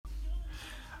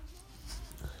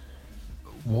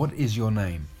What is your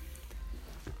name?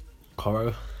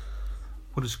 Coro,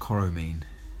 What does Koro mean?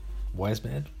 wise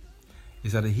man?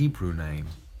 Is that a Hebrew name?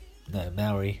 No,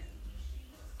 Maori.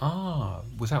 Ah,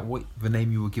 was that what the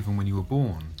name you were given when you were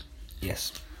born?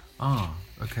 Yes. Ah,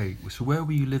 okay. So where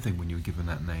were you living when you were given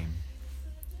that name?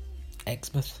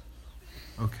 Exmouth.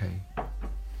 Okay.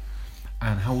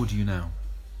 And how old are you now?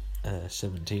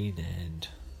 17 and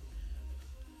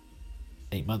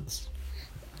 8 months.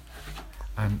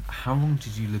 And how long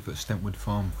did you live at Stentwood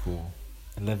Farm for?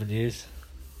 11 years.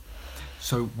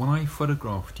 So when I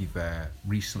photographed you there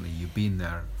recently, you've been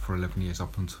there for 11 years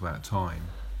up until that time.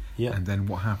 Yeah. And then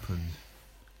what happened?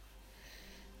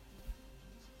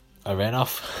 I ran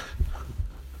off.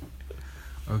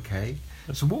 Okay.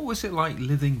 So what was it like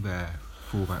living there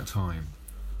for that time?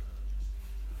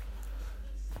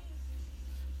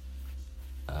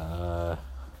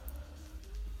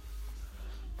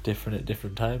 Different at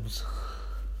different times.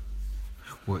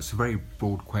 Well, it's a very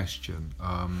broad question.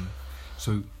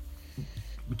 So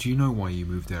do you know why you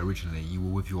moved there originally? You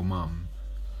were with your mum,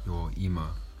 your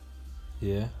Ema.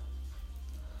 Yeah.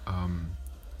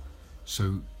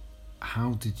 So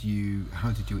how did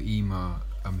your Ema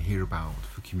hear about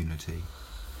the community?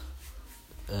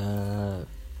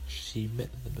 She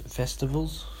met them at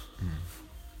festivals.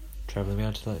 Travelling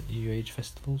around to like New Age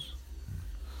festivals.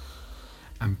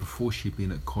 And before she'd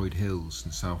been at Coed Hills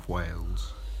in South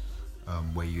Wales,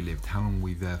 where you lived, how long were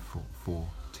you there for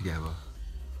together?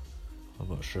 I'm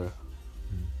not sure.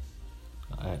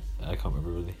 I can't remember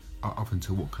really. Up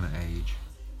until what kind of age?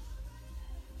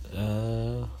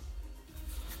 I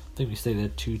think we stayed there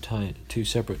two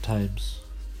separate times.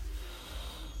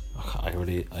 I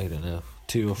don't know,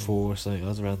 2 or 4 or something. I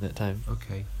was around that time.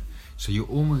 Okay. So you're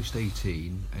almost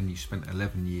 18 and you spent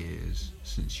 11 years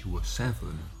since you were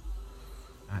 7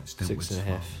 at Stentwood 6.5.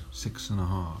 Farm.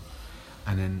 6.5.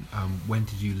 And then when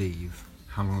did you leave?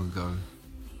 How long ago?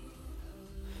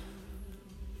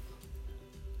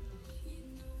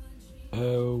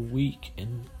 A week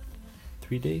and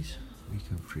 3 days. Week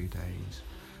and 3 days.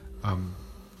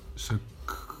 So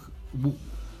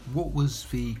what was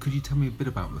the... Could you tell me a bit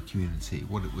about the community?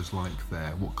 What it was like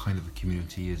there? What kind of a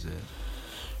community is it?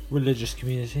 Religious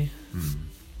community.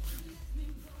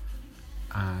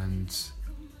 And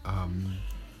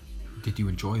did you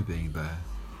enjoy being there?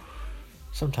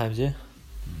 Sometimes, yeah.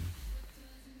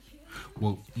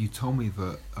 Well, you told me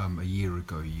that a year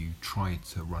ago you tried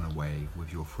to run away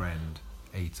with your friend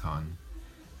Eitan,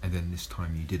 and then this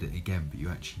time you did it again, but you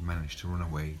actually managed to run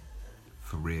away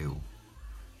for real.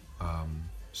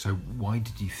 So why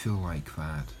did you feel like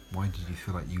that? Why did you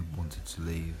feel like you wanted to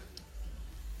leave?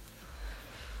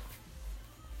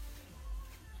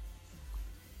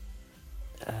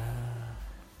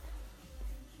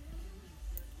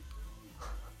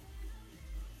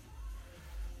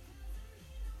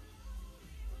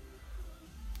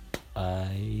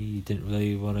 I didn't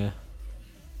really want to...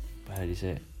 How do you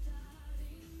say it?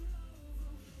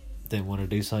 Didn't want to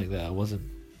do something that I wasn't...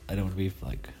 I don't want to be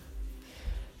like...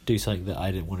 Do something that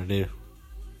I didn't want to do.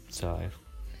 So I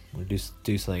want to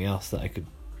do something else that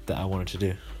I wanted to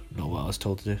do. Not what I was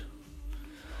told to do.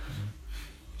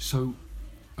 So,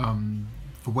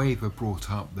 the way they're brought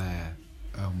up there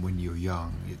when you're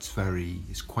young,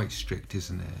 it's quite strict,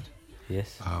 isn't it?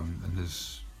 Yes. And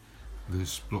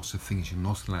there's lots of things you're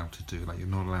not allowed to do, like you're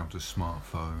not allowed a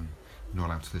smartphone, you're not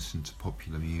allowed to listen to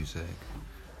popular music.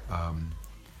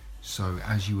 So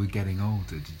as you were getting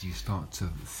older, did you start to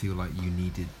feel like you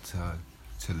needed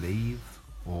to leave?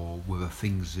 Or were there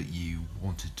things that you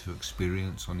wanted to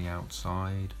experience on the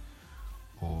outside?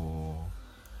 Or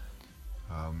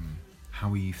how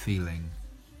were you feeling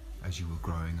as you were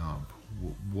growing up?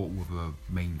 What were the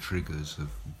main triggers of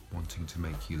wanting to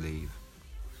make you leave?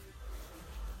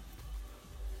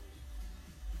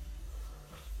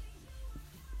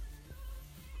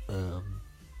 I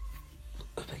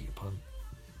beg your pardon.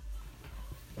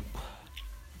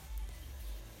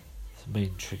 The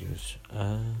main triggers.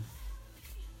 I'm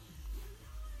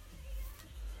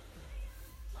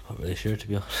not really sure, to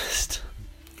be honest.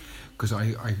 Because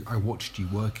I watched you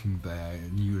working there,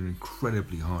 and you were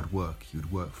incredibly hard work. You'd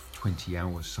work for 20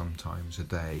 hours sometimes a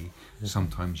day.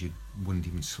 Sometimes you wouldn't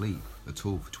even sleep at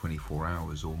all for 24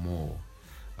 hours or more.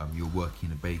 You were working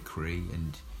in a bakery,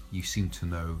 and you seemed to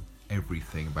know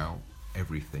everything about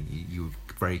everything. You were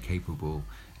very capable,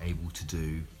 able to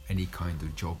do any kind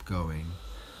of job going.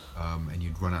 And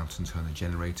you'd run out and turn the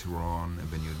generator on, and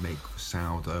then you'd make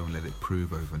sourdough and let it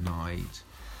prove overnight.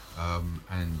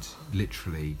 And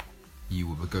literally, you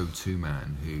were the go-to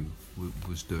man who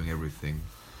was doing everything.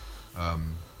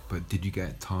 But did you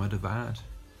get tired of that?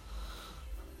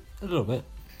 A little bit.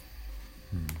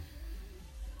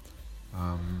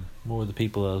 More the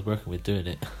people I was working with doing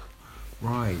it.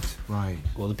 Right.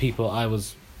 Well, the people I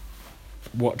was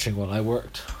watching while I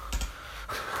worked.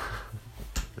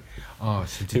 Oh,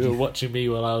 so Who were watching me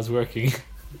while I was working.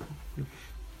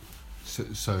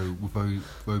 So were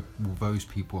those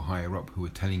people higher up who were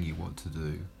telling you what to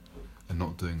do and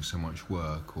not doing so much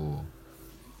work, or...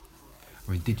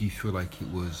 I mean, did you feel like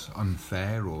it was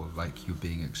unfair or like you're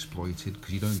being exploited?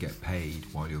 Because you don't get paid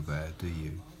while you're there, do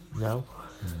you? No.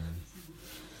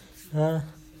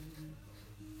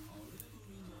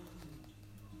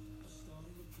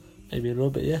 Maybe a little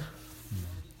bit, yeah.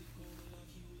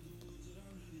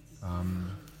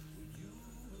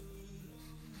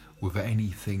 Were there any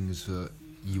things that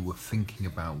you were thinking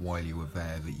about while you were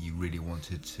there that you really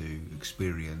wanted to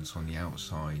experience on the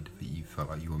outside that you felt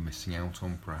like you were missing out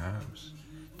on, perhaps?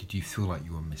 Did you feel like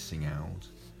you were missing out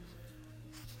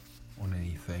on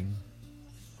anything?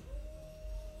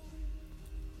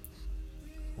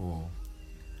 Or...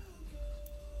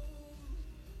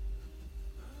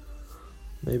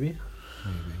 Maybe.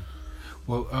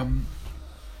 Well,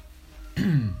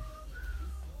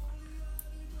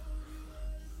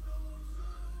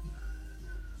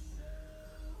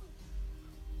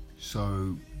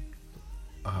 so,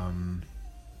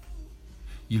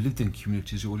 you lived in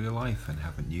communities all your life then,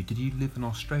 haven't you? Did you live in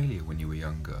Australia when you were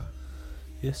younger?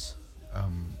 Yes.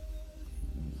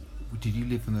 Did you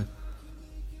live in a...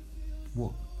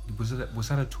 What? Was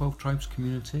that a 12 Tribes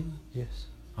community? Yes.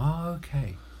 Ah,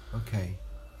 okay.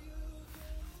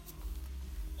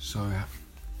 So,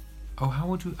 how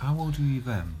old were you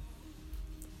then?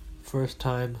 First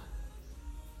time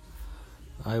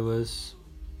I was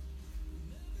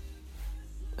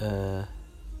how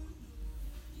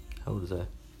old was I?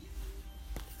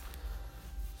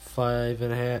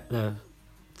 5.5, no,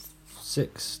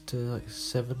 6 to like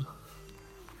 7.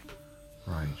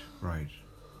 Right.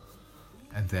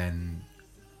 And then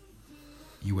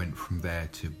you went from there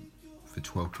to the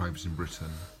 12 Tribes in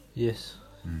Britain. Yes.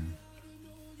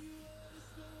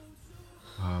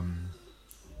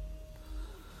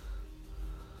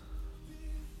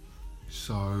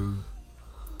 So,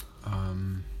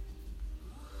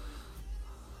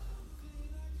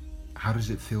 how does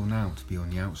it feel now to be on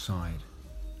the outside?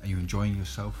 Are you enjoying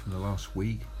yourself in the last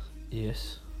week?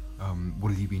 Yes. What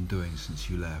have you been doing since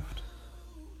you left?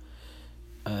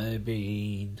 I've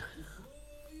been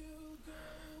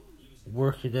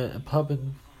working at a pub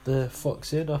in the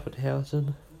Fox Inn up at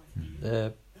Houghton,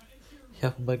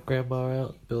 helping my grandma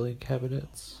out, building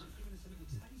cabinets,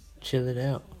 chilling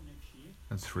out.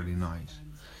 That's really nice.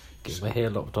 Getting my hair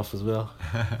locked off as well,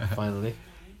 finally.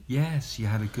 Yes, you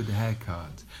had a good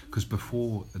haircut. Because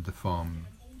before at the farm,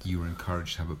 you were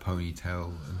encouraged to have a ponytail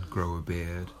and grow a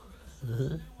beard.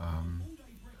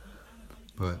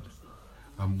 But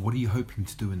what are you hoping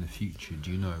to do in the future?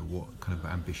 Do you know what kind of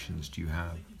ambitions do you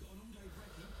have?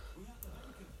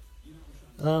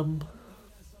 Do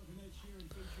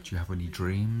you have any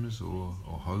dreams or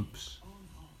hopes?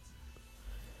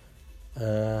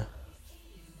 Kind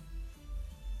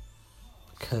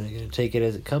of going to take it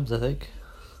as it comes, I think.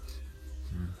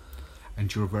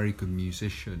 And you're a very good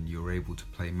musician. You're able to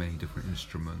play many different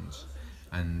instruments,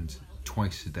 and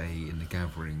twice a day in the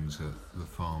gatherings at the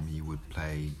farm you would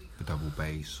play the double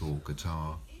bass or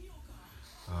guitar.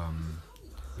 Are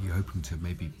you hoping to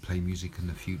maybe play music in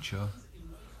the future?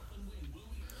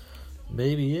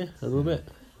 Maybe, yeah, a little bit.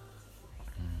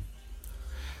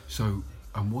 So,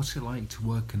 what's it like to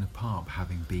work in a pub,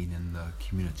 having been in the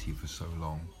community for so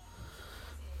long?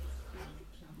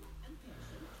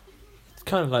 It's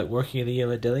kind of like working in a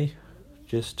yellow deli,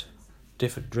 just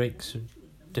different drinks and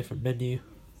different menu.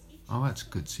 Oh, that's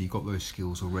good. So you got those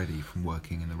skills already from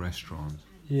working in the restaurant.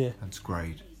 Yeah. That's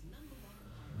great.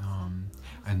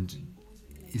 And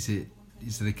is it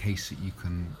a case that you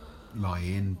can lie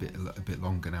in a bit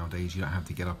longer nowadays? You don't have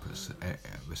to get up at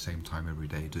the same time every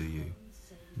day, do you?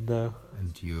 No.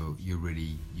 And you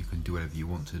can do whatever you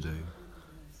want to do.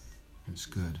 It's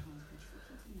good.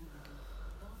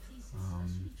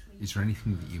 Is there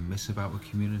anything that you miss about the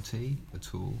community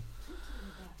at all?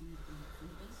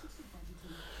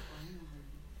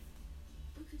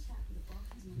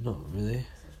 Not really.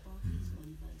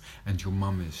 And your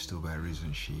mum is still there,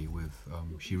 isn't she?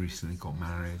 She recently got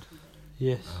married.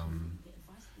 Yes.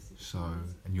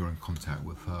 And you're in contact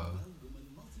with her.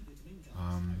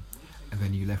 And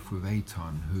then you left with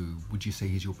Eitan, who, would you say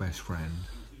he's your best friend?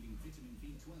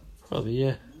 Probably,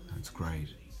 yeah. That's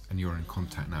great. And you're in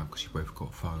contact now because you both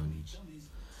got phones.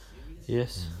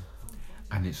 Yes.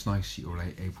 And it's nice that you're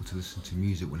able to listen to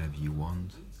music whenever you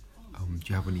want. Do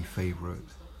you have any favourite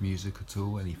music at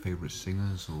all? Any favourite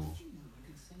singers or?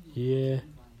 Yeah.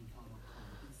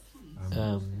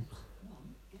 Um,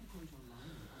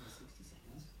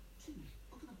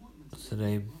 What's the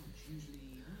name?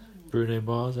 Bruno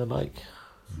Mars, I like.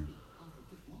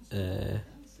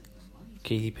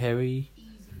 Katy Perry.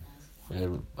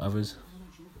 Others.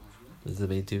 Those are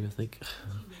the main two, I think.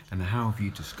 and how have you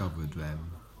discovered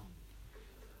them?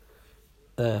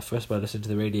 First by listening to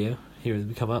the radio, hearing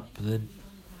them come up, and then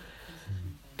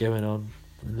going on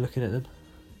and looking at them.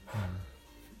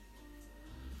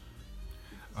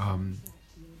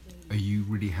 Are you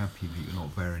really happy that you're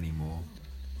not there anymore?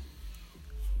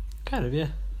 Kind of, yeah.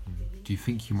 Do you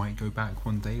think you might go back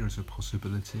one day, or is it a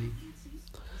possibility?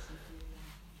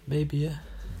 Maybe, yeah.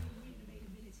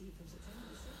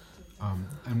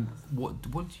 And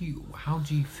how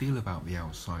do you feel about the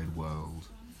outside world?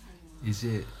 Is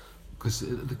it, because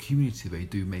the community, they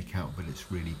do make out that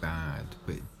it's really bad,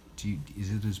 but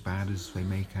is it as bad as they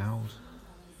make out?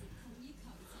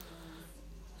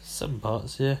 Some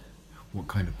parts, yeah. What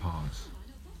kind of parts?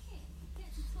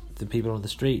 The people on the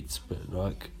streets, but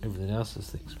like everything else, I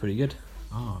think is pretty good.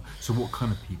 So what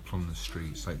kind of people on the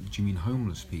streets? Like, do you mean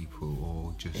homeless people,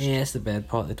 or just? Yeah, it's the bad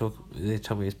part. They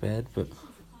tell me it's bad, but.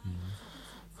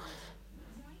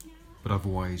 But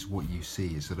otherwise, what you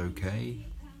see, is it okay?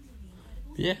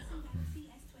 Yeah.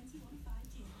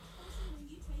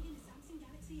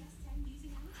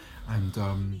 And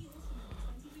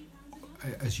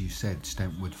as you said,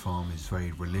 Stentwood Farm is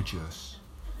very religious.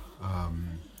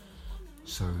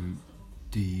 So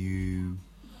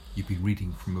you've been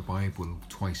reading from the Bible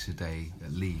twice a day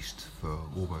at least for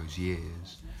all those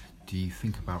years. Do you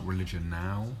think about religion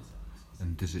now?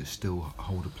 And does it still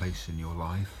hold a place in your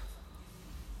life?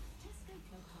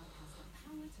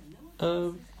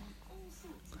 A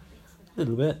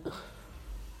little bit.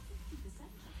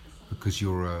 Because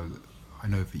I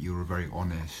know that you're a very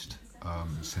honest,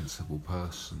 sensible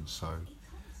person, so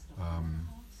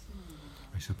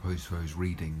I suppose those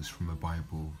readings from the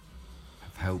Bible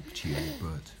have helped you,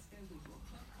 but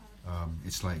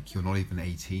it's like you're not even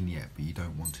 18 yet, but you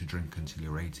don't want to drink until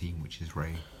you're 18, which is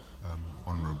very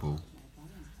honourable.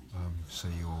 So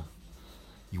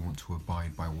you want to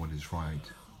abide by what is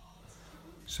right.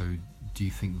 So do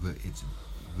you think that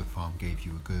the farm gave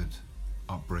you a good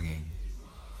upbringing?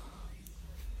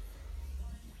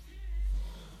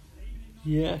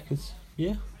 Yeah,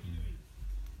 yeah.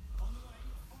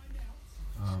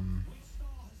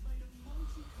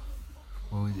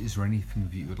 Well, is there anything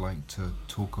that you would like to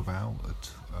talk about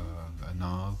at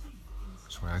Anav?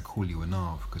 Sorry, I call you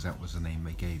Anav because that was the name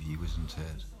they gave you, isn't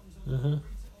it?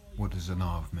 What does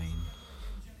Anav mean?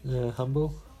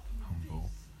 Humble. Humble,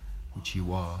 which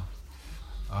you are.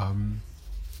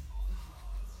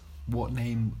 What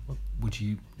name would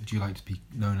you like to be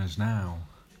known as now?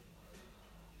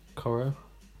 Coro.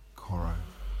 Coro,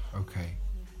 okay.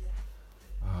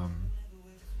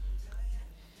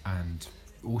 And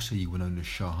also you were known as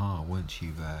Shahar, weren't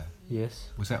you there? Yes.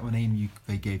 Was that the name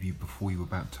they gave you before you were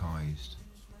baptised?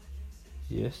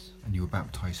 Yes. And you were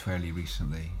baptised fairly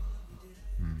recently?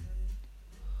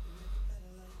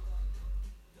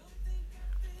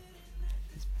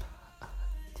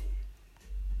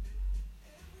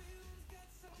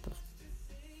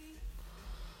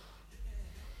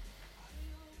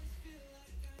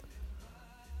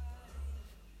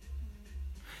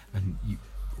 And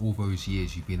all those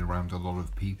years you've been around a lot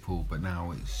of people, but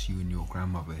now it's you and your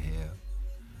grandmother here,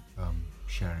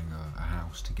 sharing a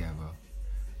house together.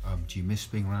 Do you miss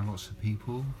being around lots of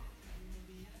people?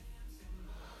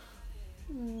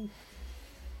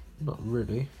 Not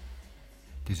really.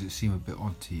 Does it seem a bit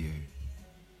odd to you?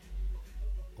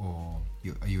 Or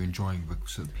are you enjoying the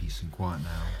sort of peace and quiet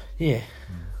now? Yeah.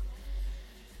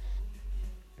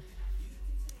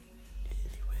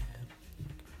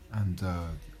 And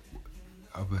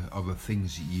other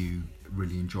things that you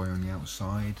really enjoy on the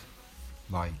outside,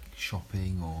 like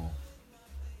shopping, or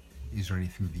is there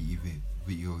anything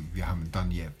that you haven't done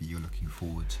yet but you're looking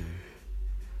forward to?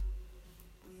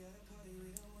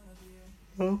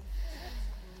 Oh.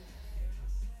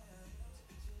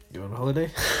 You on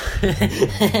holiday?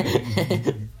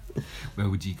 Where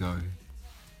would you go?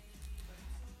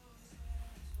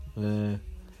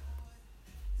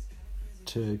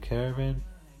 To a caravan.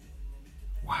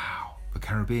 Wow, the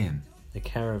Caribbean. A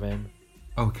caravan.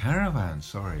 Oh, caravan.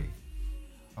 Sorry.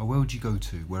 Oh, where would you go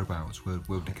to? Whereabouts? Where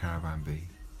would the caravan be?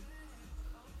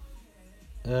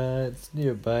 It's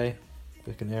nearby,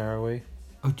 like an hour away.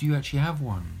 Oh, do you actually have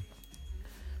one?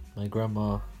 My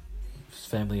grandma's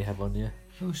family have one, yeah.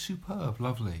 Oh, superb,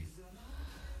 lovely.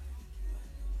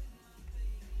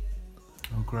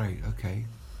 Oh, great. Okay.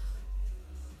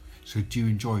 So do you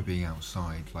enjoy being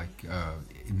outside, like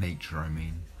in nature, I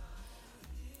mean?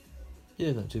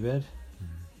 Yeah, not too bad.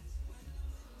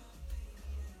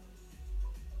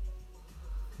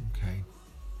 Okay.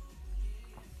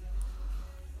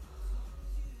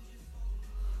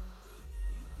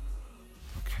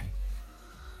 Okay.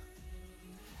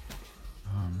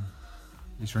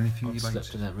 Is there anything I've you'd like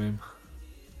slept to... in that room.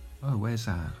 Oh, where's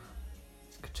that?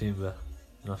 It's Katoomba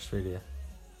in Australia.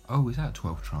 Oh, is that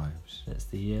 12 Tribes? That's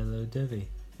the Yellow Devi.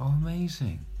 Oh,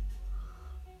 amazing.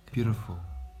 Beautiful.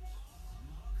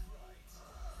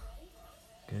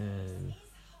 Go.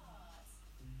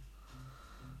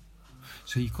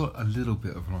 So you've got a little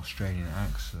bit of an Australian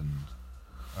accent,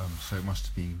 so it must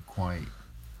have been quite...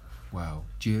 Well,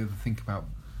 do you ever think about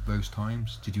those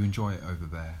times? Did you enjoy it over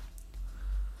there?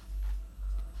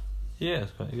 Yeah,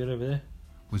 it's quite good over there.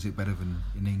 Was it better than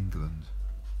in England?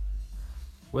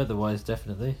 Weather-wise,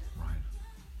 definitely. Right.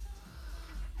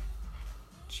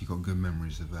 So you got good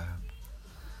memories of that.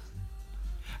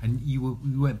 And you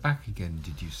went back again,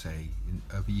 did you say,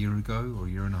 a year ago or a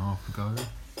year and a half ago?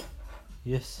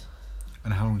 Yes.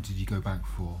 And how long did you go back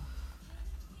for?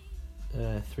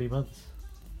 3 months.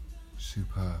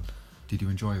 Superb. Did you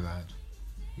enjoy that?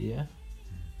 Yeah.